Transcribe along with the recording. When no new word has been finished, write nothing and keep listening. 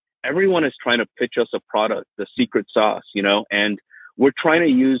everyone is trying to pitch us a product, the secret sauce, and we're trying to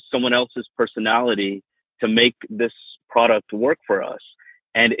use someone else's personality to make this product work for us.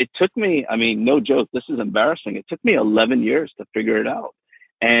 And it took me, I mean, no joke, this is embarrassing. It took me 11 years to figure it out.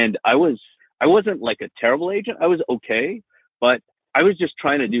 And I wasn't like a terrible agent. I was okay, but I was just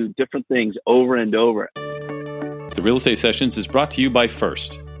trying to do different things over and over. The Real Estate Sessions is brought to you by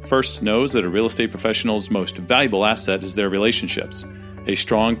First. First knows that a real estate professional's most valuable asset is their relationships. A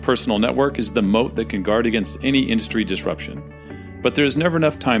strong personal network is the moat that can guard against any industry disruption. But there's never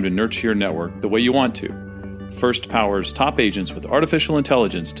enough time to nurture your network the way you want to. First powers top agents with artificial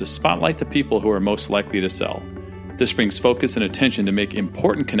intelligence to spotlight the people who are most likely to sell. This brings focus and attention to make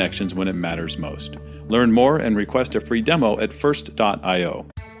important connections when it matters most. Learn more and request a free demo at first.io.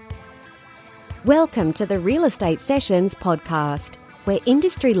 Welcome to the Real Estate Sessions podcast, where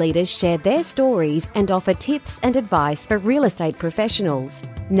industry leaders share their stories and offer tips and advice for real estate professionals.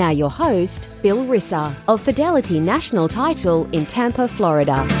 Now your host, Bill Risser of Fidelity National Title in Tampa,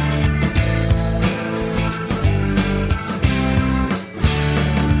 Florida.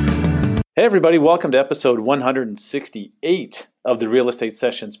 Hey everybody, welcome to episode 168 of the Real Estate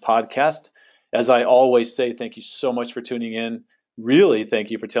Sessions podcast. As I always say, thank you so much for tuning in. Really,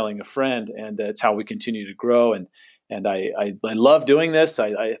 thank you for telling a friend, and it's how we continue to grow. And I love doing this.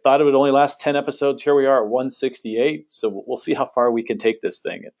 I thought it would only last 10 episodes. Here we are at 168. So we'll see how far we can take this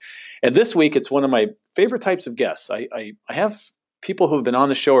thing. And this week, it's one of my favorite types of guests. I have people who have been on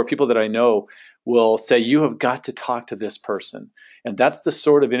the show or people that I know will say, you have got to talk to this person. And that's the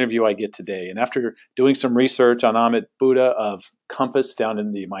sort of interview I get today. And after doing some research on Amit Bhuta of Compass down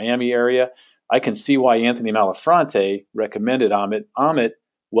in the Miami area, I can see why Anthony Malafronte recommended Amit. Amit,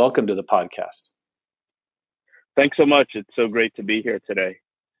 welcome to the podcast. Thanks so much. It's so great to be here today.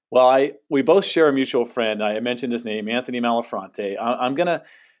 Well, we both share a mutual friend. I mentioned his name, Anthony Malafronte. I'm gonna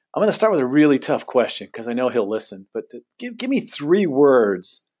start with a really tough question because I know he'll listen. But give me 3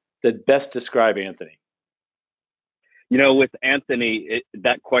 words that best describe Anthony. With Anthony,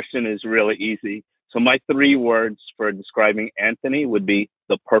 that question is really easy. So my 3 words for describing Anthony would be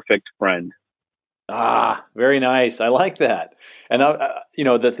the perfect friend. Ah, very nice. I like that. And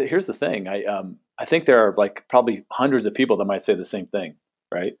here's the thing. I think there are like probably hundreds of people that might say the same thing,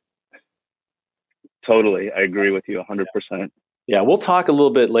 right? Totally. I agree with you 100%. Yeah, we'll talk a little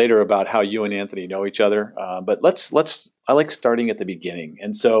bit later about how you and Anthony know each other. But I like starting at the beginning.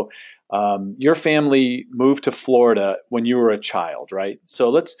 And so your family moved to Florida when you were a child, right? So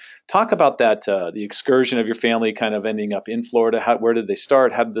let's talk about that, the excursion of your family kind of ending up in Florida. Where did they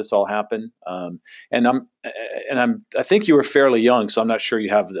start? How did this all happen? I think you were fairly young, so I'm not sure you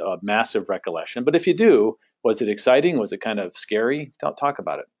have a massive recollection. But if you do, was it exciting? Was it kind of scary? Talk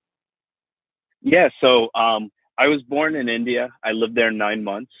about it. Yeah, so I was born in India. I lived there 9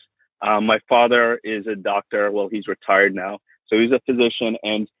 months. My father is a doctor. Well, he's retired now. So he's a physician,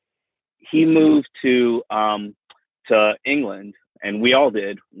 and he moved to England, and we all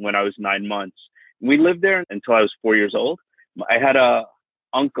did when I was 9 months. We lived there until I was 4 years old. I had a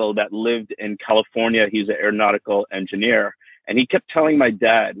uncle that lived in California. He's an aeronautical engineer, and he kept telling my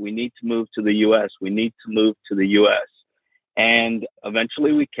dad, we need to move to the U.S. We need to move to the U.S. And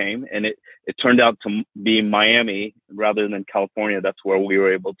eventually we came, and it turned out to be Miami rather than California. That's where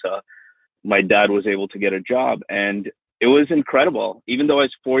my dad was able to get a job. And it was incredible. Even though I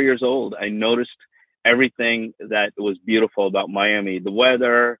was 4 years old, I noticed everything that was beautiful about Miami, the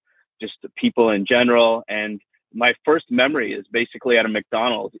weather, just the people in general. And my first memory is basically at a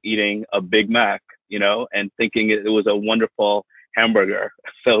McDonald's eating a Big Mac, and thinking it was a wonderful hamburger.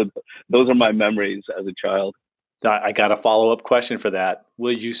 So those are my memories as a child. I got a follow-up question for that.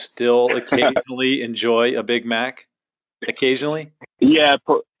 Will you still occasionally enjoy a Big Mac? Occasionally? Yeah,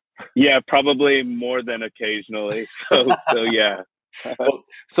 probably more than occasionally. So yeah.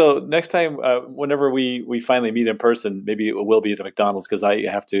 So next time, whenever we finally meet in person, maybe it will be at a McDonald's because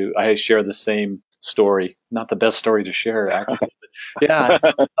I share the same story. Not the best story to share, actually. But yeah,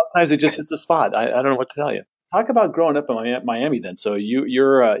 sometimes it just hits a spot. I don't know what to tell you. Talk about growing up in Miami then. So you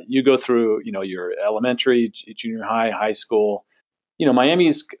go through, your elementary, junior high, high school.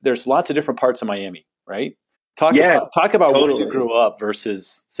 There's lots of different parts of Miami, right? Talk about totally. Where you grew up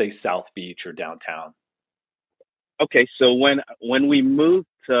versus, say, South Beach or downtown. Okay, so when we moved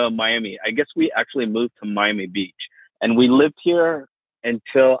to Miami, I guess we actually moved to Miami Beach, and we lived here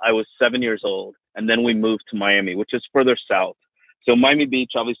until I was 7 years old, and then we moved to Miami, which is further south. So Miami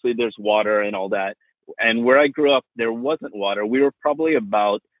Beach, obviously, there's water and all that. And where I grew up, there wasn't water. We were probably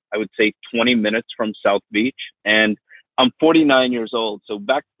about, I would say, 20 minutes from South Beach. And I'm 49 years old. So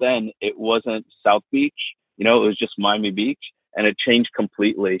back then, it wasn't South Beach. It was just Miami Beach. and it changed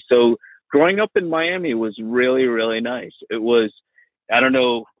completely. So growing up in Miami was really, really nice. It was, I don't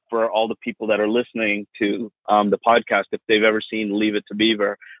know for all the people that are listening to the podcast, if they've ever seen Leave It to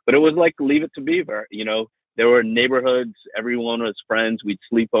Beaver, but it was like Leave It to Beaver. You know, there were neighborhoods, everyone was friends. We'd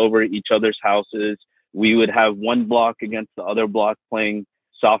sleep over at each other's houses. We would have one block against the other block playing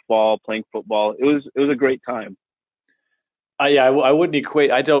softball, playing football. It was a great time. I wouldn't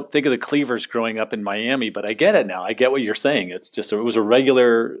equate. I don't think of the Cleavers growing up in Miami, but I get it now. I get what you're saying. It was a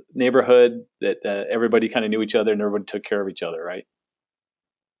regular neighborhood that everybody kind of knew each other and everybody took care of each other, right?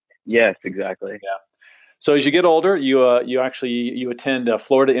 Yes, exactly. Yeah. So as you get older, you attend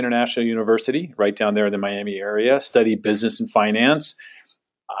Florida International University right down there in the Miami area, study business and finance.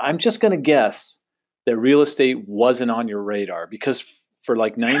 I'm just going to guess that real estate wasn't on your radar because for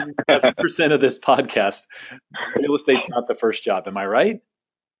like 97% of this podcast, real estate's not the first job. Am I right?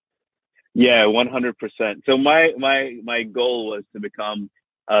 Yeah, 100%. So my goal was to become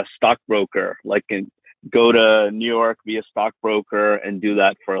a stockbroker, go to New York, be a stockbroker, and do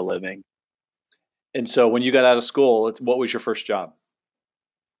that for a living. And so when you got out of school, what was your first job?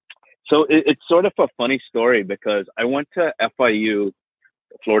 So it's sort of a funny story because I went to FIU,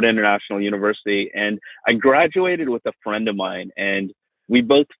 Florida International University, and I graduated with a friend of mine, and we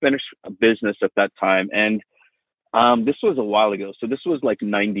both finished a business at that time. And this was a while ago. So this was like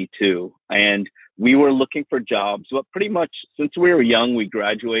 92, and we were looking for jobs, but pretty much since we were young, we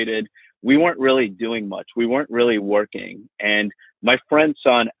graduated. We weren't really doing much. We weren't really working. And my friend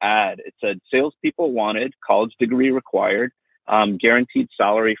saw an ad. It said salespeople wanted, college degree required, guaranteed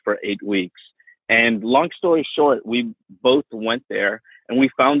salary for 8 weeks. And long story short, we both went there and we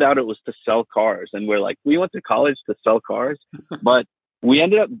found out it was to sell cars. And we're like, we went to college to sell cars, but we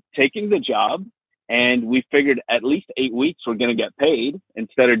ended up taking the job. And we figured at least 8 weeks we're going to get paid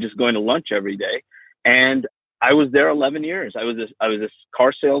instead of just going to lunch every day. And I was there 11 years. I was a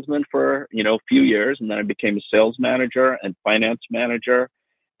car salesman for, a few years. And then I became a sales manager and finance manager.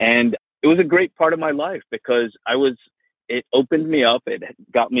 And it was a great part of my life because it opened me up. It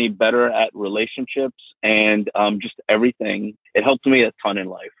got me better at relationships and just everything. It helped me a ton in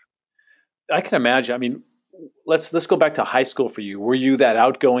life. I can imagine. I mean, let's go back to high school for you. Were you that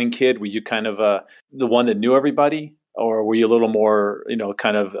outgoing kid? Were you kind of the one that knew everybody, or were you a little more,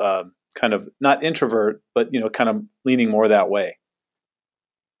 kind of not introvert, but kind of leaning more that way?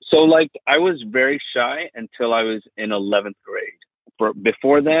 So I was very shy until I was in 11th grade.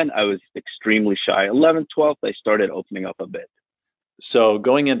 Before then, I was extremely shy. 11th, 12th, I started opening up a bit. So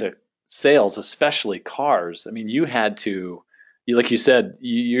going into sales, especially cars, I mean, you had to. Like you said,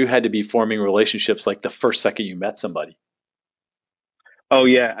 you had to be forming relationships like the first second you met somebody. Oh,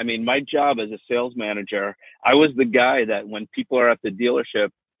 yeah. I mean, my job as a sales manager, I was the guy that when people are at the dealership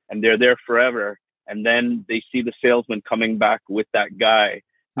and they're there forever, and then they see the salesman coming back with that guy,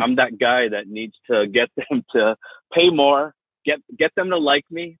 I'm that guy that needs to get them to pay more, get them to like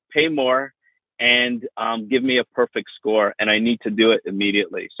me, pay more, and give me a perfect score. And I need to do it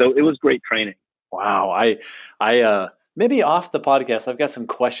immediately. So it was great training. Wow. Maybe off the podcast, I've got some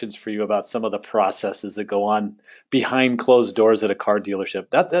questions for you about some of the processes that go on behind closed doors at a car dealership.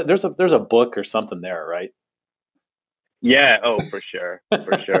 There's a book or something there, right? Yeah. Oh, for sure.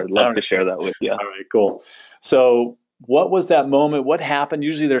 For sure. Love to share that with you. All right, cool. So what was that moment? What happened?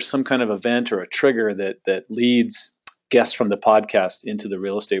 Usually there's some kind of event or a trigger that leads guests from the podcast into the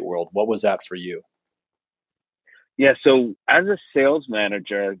real estate world. What was that for you? Yeah, so as a sales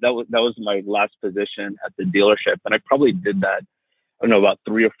manager, that was my last position at the dealership, and I probably did that, I don't know, about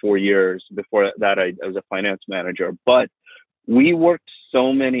 3 or 4 years. Before that, I was a finance manager. But we worked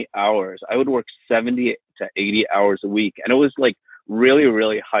so many hours. I would work 70 to 80 hours a week, and it was like really,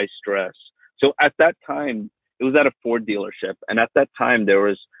 really high stress. So at that time, it was at a Ford dealership, and at that time there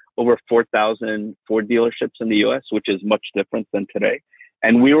was over 4,000 Ford dealerships in the U.S., which is much different than today,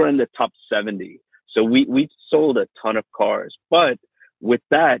 and we were in the top 70. So we sold a ton of cars. But with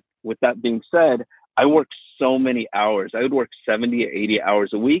that being said, I worked so many hours. I would work 70 or 80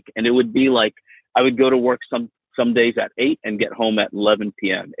 hours a week. And it would be like, I would go to work some days at 8 and get home at 11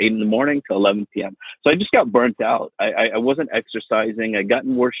 p.m., 8 in the morning to 11 p.m. So I just got burnt out. I wasn't exercising. I got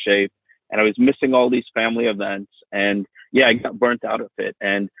in worse shape and I was missing all these family events. And yeah, I got burnt out of it.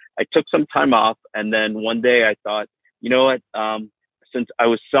 And I took some time off. And then one day I thought, you know what? Since I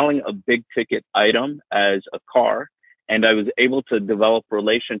was selling a big ticket item as a car and I was able to develop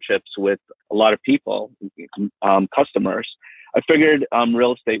relationships with a lot of people, customers, I figured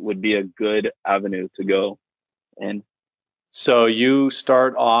real estate would be a good avenue to go in. So you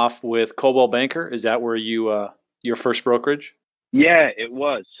start off with Coldwell Banker. Is that where you your first brokerage? Yeah, it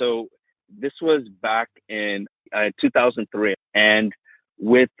was. So this was back in 2003, and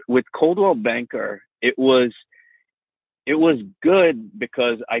with Coldwell Banker, it was good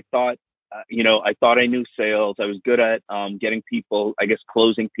because I thought, I thought I knew sales. I was good at getting people, I guess,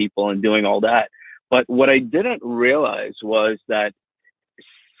 closing people and doing all that. But what I didn't realize was that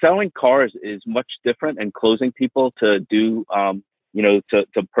selling cars is much different, and closing people to do,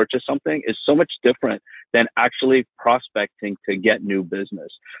 to purchase something is so much different than actually prospecting to get new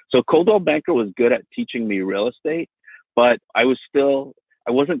business. So Coldwell Banker was good at teaching me real estate, but I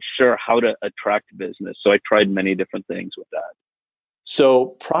wasn't sure how to attract business. So I tried many different things with that. So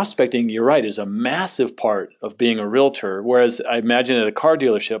prospecting, you're right, is a massive part of being a realtor. Whereas I imagine at a car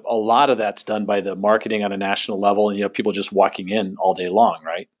dealership, a lot of that's done by the marketing on a national level, and you have people just walking in all day long,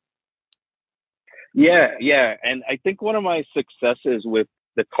 right? Yeah, yeah. And I think one of my successes with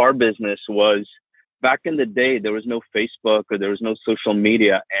the car business was back in the day, there was no Facebook or there was no social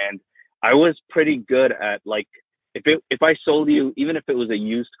media. And I was pretty good at, like, if I sold you, even if it was a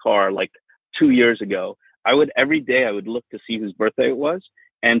used car, like 2 years ago, every day I would look to see whose birthday it was.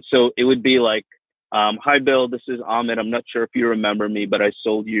 And so it would be like, hi, Bill, this is Amit. I'm not sure if you remember me, but I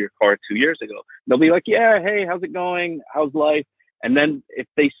sold you your car 2 years ago. They'll be like, yeah, hey, how's it going? How's life? And then if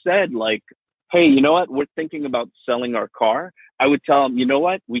they said, like, hey, you know what? We're thinking about selling our car, I would tell them, you know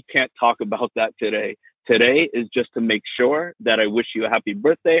what? We can't talk about that today. Today is just to make sure that I wish you a happy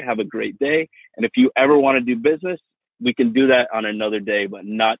birthday, have a great day. And if you ever want to do business, we can do that on another day, but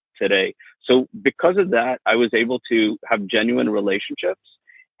not today. So because of that, I was able to have genuine relationships,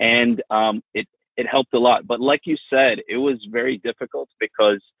 and it helped a lot. But like you said, it was very difficult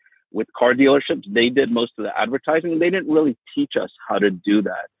because with car dealerships, they did most of the advertising. They didn't really teach us how to do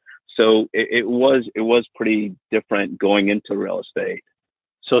that. So it was pretty different going into real estate.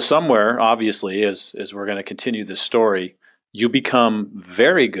 So somewhere, obviously, as we're going to continue this story, you become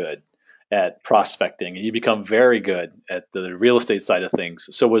very good at prospecting, and you become very good at the real estate side of things.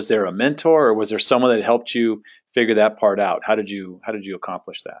 So was there a mentor, or was there someone that helped you figure that part out? How did you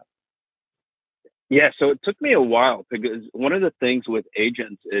accomplish that? Yeah, so it took me a while, because one of the things with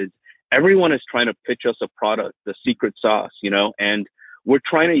agents is everyone is trying to pitch us a product, the secret sauce, and we're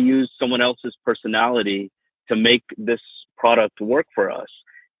trying to use someone else's personality to make this product work for us.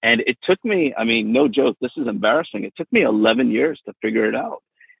 And it took me, I mean, no joke, this is embarrassing. It took me 11 years to figure it out.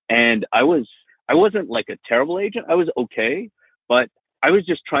 And I wasn't like a terrible agent. I was okay, but I was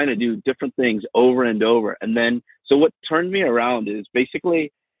just trying to do different things over and over. And then, so what turned me around is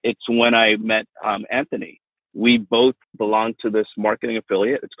basically, it's when I met Anthony. We both belong to this marketing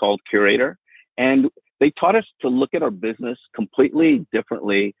affiliate. It's called Curator. And they taught us to look at our business completely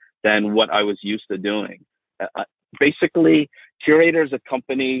differently than what I was used to doing. Basically, Curator is a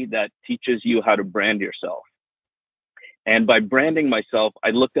company that teaches you how to brand yourself. And by branding myself,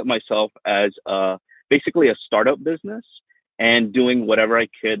 I looked at myself as basically a startup business and doing whatever I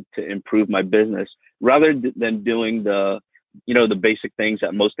could to improve my business, rather than doing the basic things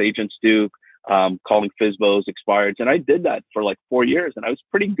that most agents do, calling FSBOs, expireds. And I did that for like 4 years, and I was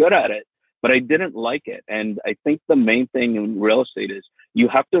pretty good at it, but I didn't like it. And I think the main thing in real estate is you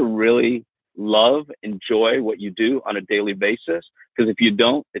have to really enjoy what you do on a daily basis, because if you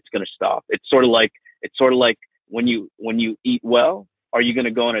don't, it's going to stop. It's sort of like when you eat well, are you going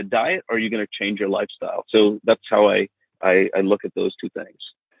to go on a diet, or are you going to change your lifestyle? So that's how I look at those two things.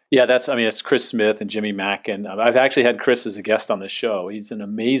 Yeah, it's Chris Smith and Jimmy Mackin. I've actually had Chris as a guest on the show. He's an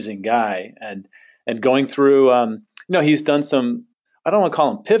amazing guy, and going through, he's done some, I don't want to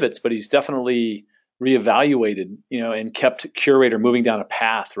call them pivots, but he's definitely reevaluated, and kept Curator moving down a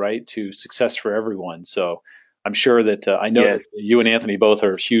path, right, to success for everyone. So I'm sure that I know that you and Anthony both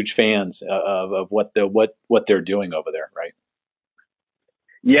are huge fans of what they're doing over there, right?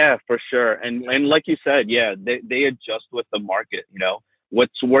 Yeah, for sure. And like you said, yeah, they adjust with the market.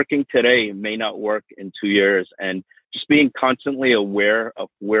 What's working today may not work in 2 years, and just being constantly aware of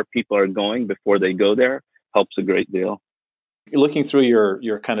where people are going before they go there helps a great deal. Looking through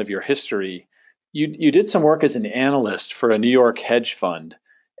your kind of your history, you did some work as an analyst for a New York hedge fund,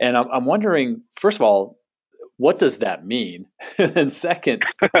 and I'm wondering, first of all, what does that mean? And second,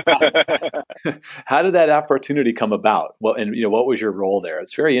 how did that opportunity come about? Well, and what was your role there?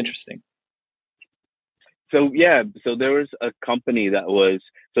 It's very interesting. So there was a company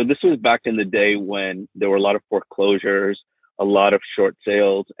so this was back in the day when there were a lot of foreclosures, a lot of short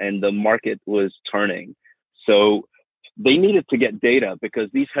sales, and the market was turning. So they needed to get data, because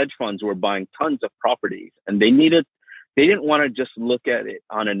these hedge funds were buying tons of properties, and they didn't want to just look at it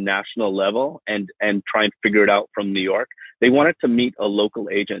on a national level and try and figure it out from New York. They wanted to meet a local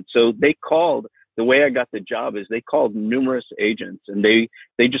agent. So they called the way I got the job is they called numerous agents and they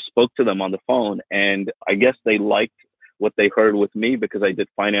just spoke to them on the phone. And I guess they liked what they heard with me because I did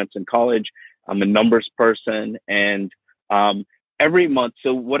finance in college. I'm a numbers person. And every month,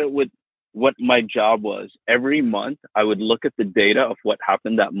 so what my job was, every month I would look at the data of what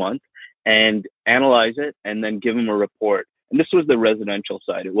happened that month and analyze it and then give them a report. And this was the residential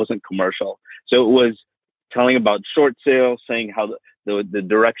side. It wasn't commercial. So it was telling about short sales, saying how the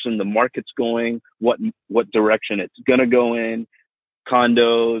direction the market's going, what direction it's going to go in,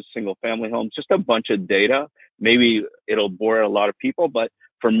 condos, single family homes, just a bunch of data. Maybe it'll bore a lot of people, but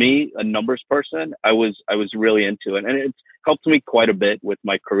for me, a numbers person, I was really into it. And it's helped me quite a bit with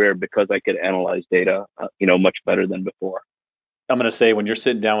my career because I could analyze data, much better than before. I'm going to say when you're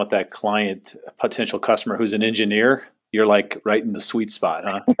sitting down with that client, potential customer who's an engineer, you're like right in the sweet spot,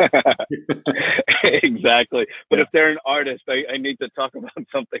 huh? Exactly. But Yeah. if they're an artist, I need to talk about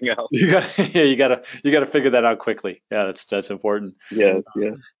something else. You got to figure that out quickly. Yeah, that's important. Yes,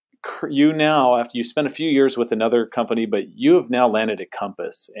 yes. You now, after you spent a few years with another company, but you have now landed at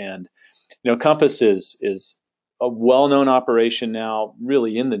Compass, and Compass is a well-known operation now,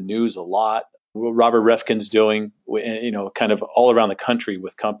 really in the news a lot. What Robert Refkin's doing, kind of all around the country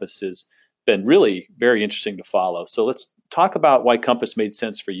with Compass has been really very interesting to follow. So let's talk about why Compass made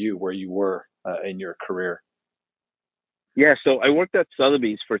sense for you where you were in your career. Yeah, so I worked at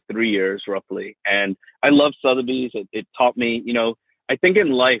Sotheby's for 3 years roughly, and I love Sotheby's. It taught me, I think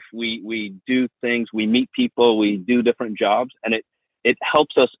in life we do things, we meet people, we do different jobs, and it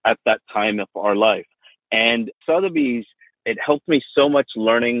helps us at that time of our life. And Sotheby's, it helped me so much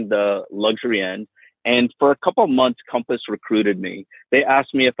learning the luxury end. And for a couple of months, Compass recruited me. They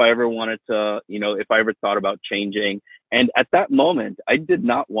asked me if I ever wanted to, if I ever thought about changing. And at that moment, I did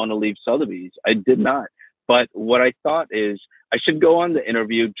not want to leave Sotheby's. I did not. But what I thought is I should go on the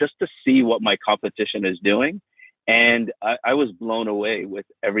interview just to see what my competition is doing. And I was blown away with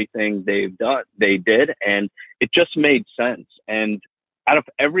everything they did. And it just made sense. And out of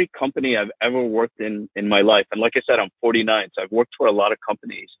every company I've ever worked in my life, and like I said, I'm 49, so I've worked for a lot of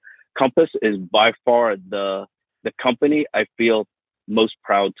companies. Compass is by far the company I feel most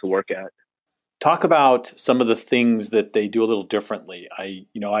proud to work at. Talk about some of the things that they do a little differently.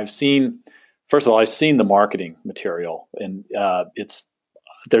 I've seen the marketing material, and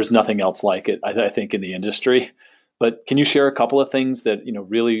there's nothing else like it, I think, in the industry. But can you share a couple of things that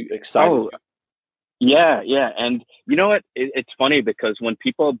really excite you? Yeah. And you know what? It's funny because when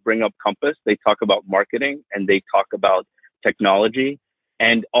people bring up Compass, they talk about marketing and they talk about technology.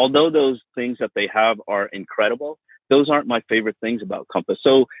 And although those things that they have are incredible, those aren't my favorite things about Compass.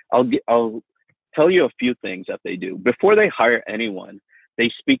 So I'll tell you a few things that they do. Before they hire anyone,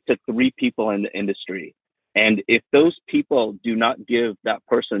 they speak to 3 people in the industry. And if those people do not give that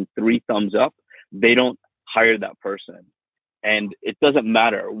person 3 thumbs up, they don't hire that person. And it doesn't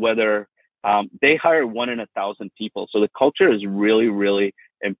matter whether they hire 1 in 1,000 people. So the culture is really, really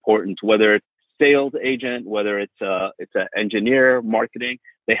important, whether it's sales agent, whether it's an engineer, marketing.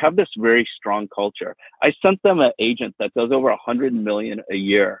 They have this very strong culture. I sent them an agent that does over 100 million a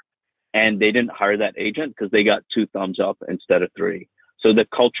year, and they didn't hire that agent because they got 2 thumbs up instead of 3. So the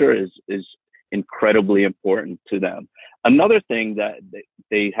culture is incredibly important to them. Another thing that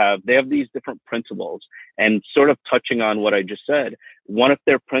they have these different principles, and sort of touching on what I just said, one of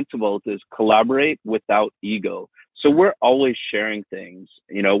their principles is collaborate without ego. So we're always sharing things,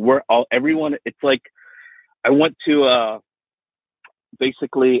 everyone, it's like, I went to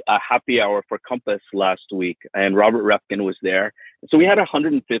basically a happy hour for Compass last week, and Robert Refkin was there. So we had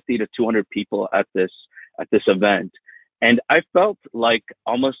 150 to 200 people at this event. And I felt like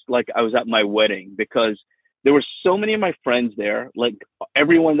almost like I was at my wedding because there were so many of my friends there, like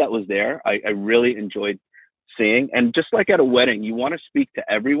everyone that was there, I really enjoyed seeing. And just like at a wedding, you want to speak to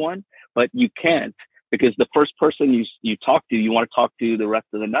everyone, but you can't because the first person you talk to, you want to talk to the rest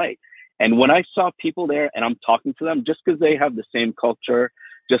of the night. And when I saw people there and I'm talking to them, just because they have the same culture,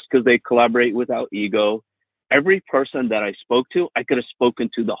 just because they collaborate without ego, every person that I spoke to, I could have spoken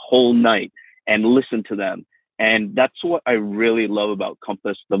to the whole night and listened to them. And that's what I really love about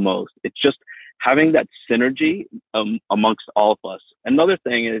Compass the most. It's just having that synergy amongst all of us. Another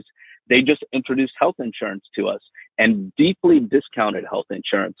thing is they just introduced health insurance to us, and deeply discounted health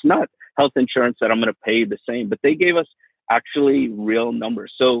insurance, not health insurance that I'm going to pay the same, but they gave us actually real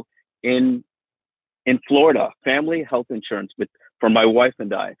numbers. So in Florida, family health insurance for my wife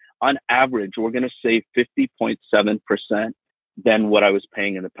and I, on average, we're going to save 50.7% than what I was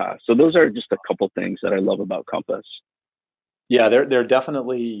paying in the past. So those are just a couple things that I love about Compass. Yeah, they're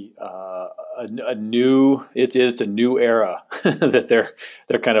definitely a new, it is a new era that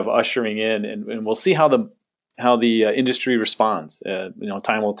they're kind of ushering in, and we'll see how the industry responds.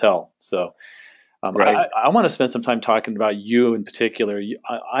 Time will tell. So Right. I want to spend some time talking about you in particular.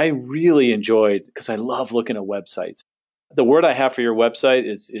 I really enjoyed, because I love looking at websites. The word I have for your website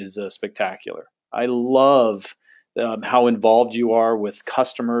is spectacular. I love how involved you are with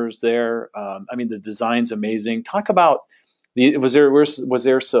customers there. I mean, the design's amazing. Talk about was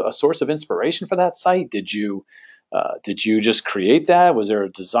there a source of inspiration for that site? Did you just create that? Was there a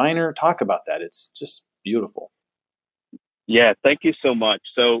designer? Talk about that. It's just beautiful. Yeah, thank you so much.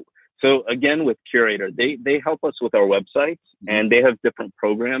 So again, with Curator, they help us with our websites, and they have different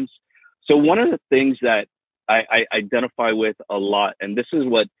programs. So one of the things that I identify with a lot, and this is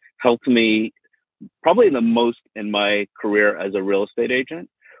what helped me probably the most in my career as a real estate agent,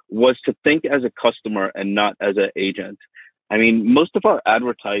 was to think as a customer and not as an agent. I mean, most of our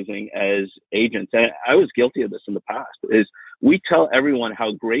advertising as agents, and I was guilty of this in the past, is we tell everyone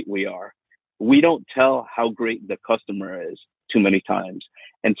how great we are. We don't tell how great the customer is too many times.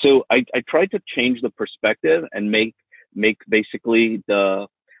 And so I tried to change the perspective and make basically the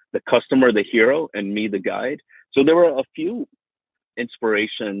customer the hero and me the guide. So there were a few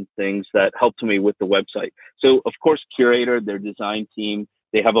inspiration things that helped me with the website. So of course, Curator, their design team,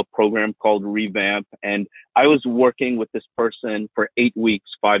 they have a program called Revamp. And I was working with this person for 8 weeks,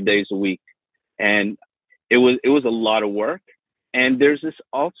 5 days a week. And it was a lot of work. And there's this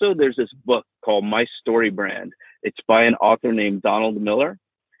book called My Story Brand. It's by an author named Donald Miller.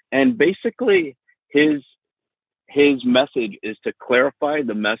 And basically his message is to clarify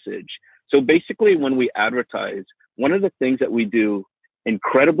the message. So basically when we advertise, one of the things that we do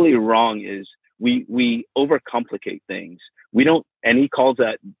incredibly wrong is we overcomplicate things. We don't, and he calls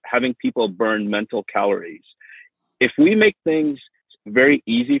that having people burn mental calories. If we make things very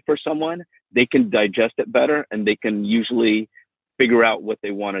easy for someone, they can digest it better, and they can usually figure out what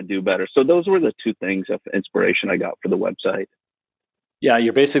they want to do better. So those were the two things of inspiration I got for the website. Yeah,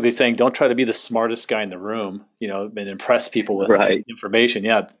 you're basically saying don't try to be the smartest guy in the room, and impress people with Right. information.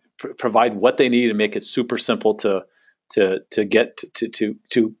 Yeah, provide what they need and make it super simple to get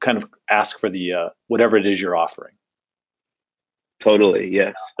to kind of ask for the whatever it is you're offering. Totally,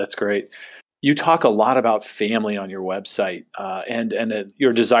 yeah. That's great. You talk a lot about family on your website, and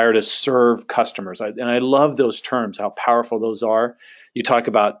your desire to serve customers. And I love those terms, how powerful those are. You talk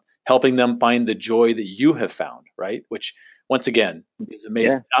about helping them find the joy that you have found, right? Which, once again, is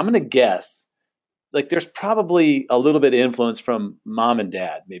amazing. Yeah. I'm going to guess, like, there's probably a little bit of influence from mom and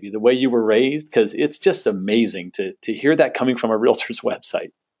dad, maybe the way you were raised, because it's just amazing to hear that coming from a realtor's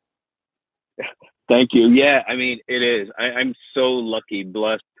website. Thank you. Yeah, I mean, it is. I'm so lucky,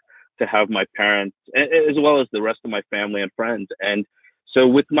 blessed to have my parents, as well as the rest of my family and friends. And so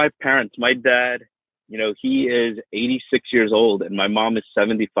with my parents, my dad, he is 86 years old and my mom is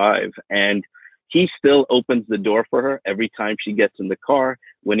 75. And he still opens the door for her every time she gets in the car.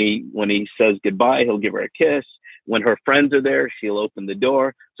 When he says goodbye, he'll give her a kiss. When her friends are there, she'll open the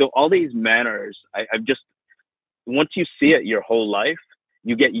door. So all these manners, I've just, once you see it your whole life,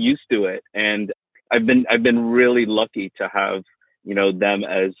 you get used to it. And I've been really lucky to have, them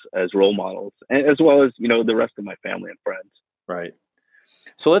as role models, as well as, the rest of my family and friends. Right.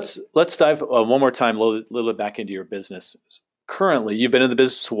 So let's dive one more time, a little bit back into your business. Currently, you've been in the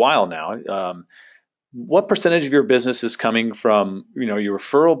business a while now. What percentage of your business is coming from, your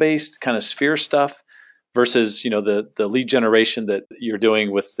referral-based kind of Sphere stuff versus, the lead generation that you're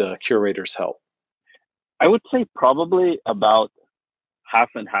doing with the Curator's help? I would say probably about half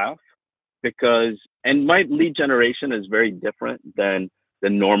and half, because, and my lead generation is very different than the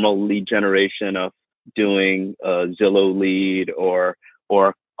normal lead generation of doing a Zillow lead or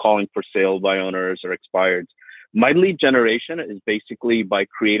calling for sale by owners or expireds. My lead generation is basically by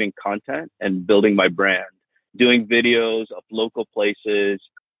creating content and building my brand, doing videos of local places,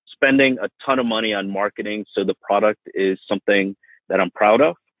 spending a ton of money on marketing so the product is something that I'm proud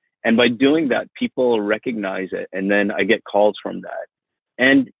of. And by doing that, people recognize it, and then I get calls from that.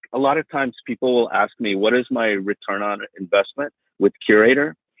 And a lot of times people will ask me, what is my return on investment with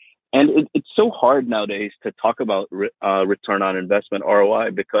Curator? And it's so hard nowadays to talk about return on investment,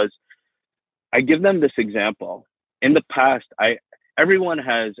 ROI, because I give them this example. In the past, everyone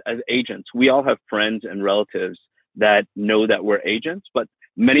has, as agents, we all have friends and relatives that know that we're agents, but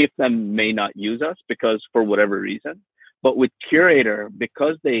many of them may not use us because for whatever reason. But with Curator,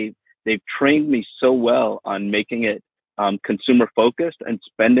 because they've trained me so well on making it consumer focused and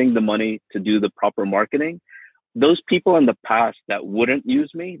spending the money to do the proper marketing, those people in the past that wouldn't use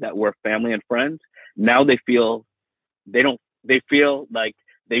me, that were family and friends, now they feel like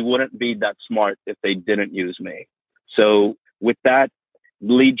they wouldn't be that smart if they didn't use me. So with that,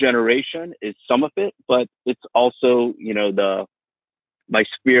 lead generation is some of it, but it's also, my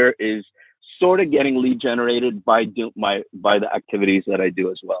sphere is sort of getting lead generated by the activities that I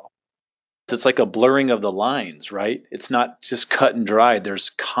do as well. It's like a blurring of the lines, right? It's not just cut and dried.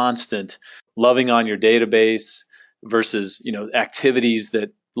 There's constant loving on your database versus, activities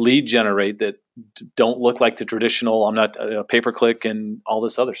that lead generate that don't look like the traditional, I'm not pay per click and all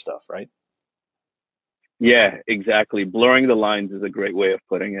this other stuff, right? Yeah, exactly. Blurring the lines is a great way of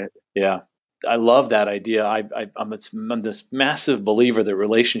putting it. Yeah. I love that idea. I'm this massive believer that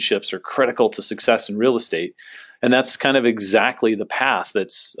relationships are critical to success in real estate, and that's kind of exactly the path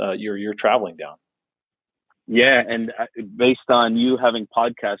that's you're traveling down. Yeah, and based on you having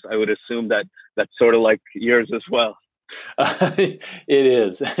podcasts, I would assume that that's sort of like yours as well. It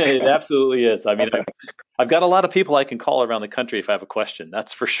is. It absolutely is. I mean, I've got a lot of people I can call around the country if I have a question.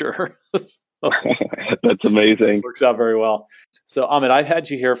 That's for sure. That's amazing. Works out very well. So, Amit, I've had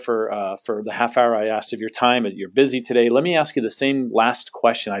you here for the half hour I asked of your time. You're busy today. Let me ask you the same last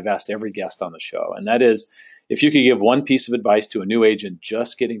question I've asked every guest on the show, and that is, if you could give one piece of advice to a new agent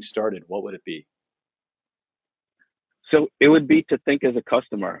just getting started, what would it be? So it would be to think as a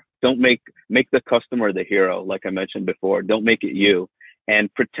customer. Don't make the customer the hero, like I mentioned before. Don't make it you,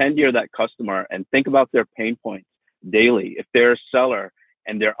 and pretend you're that customer and think about their pain points daily. If they're a seller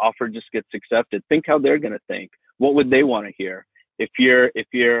and their offer just gets accepted, think how they're going to think. What would they want to hear? If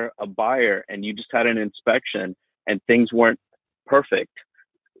you're a buyer and you just had an inspection and things weren't perfect,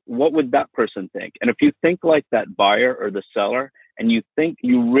 what would that person think? And if you think like that buyer or the seller, and you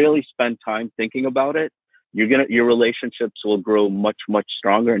really spend time thinking about it, your relationships will grow much, much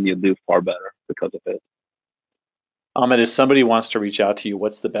stronger, and you'll do far better because of it. Amit, if somebody wants to reach out to you,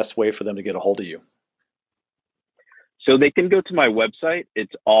 what's the best way for them to get a hold of you? So they can go to my website.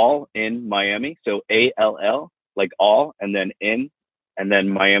 It's All in Miami. So ALL, like all, and then in, and then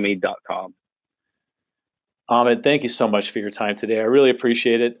Miami.com. Amit, thank you so much for your time today. I really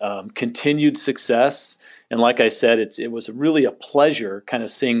appreciate it. Continued success. And like I said, it was really a pleasure kind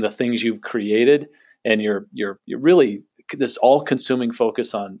of seeing the things you've created, and you're really this all-consuming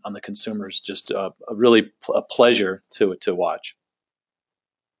focus on the consumers. Just a pleasure to watch.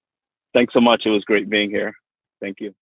 Thanks so much. It was great being here. Thank you.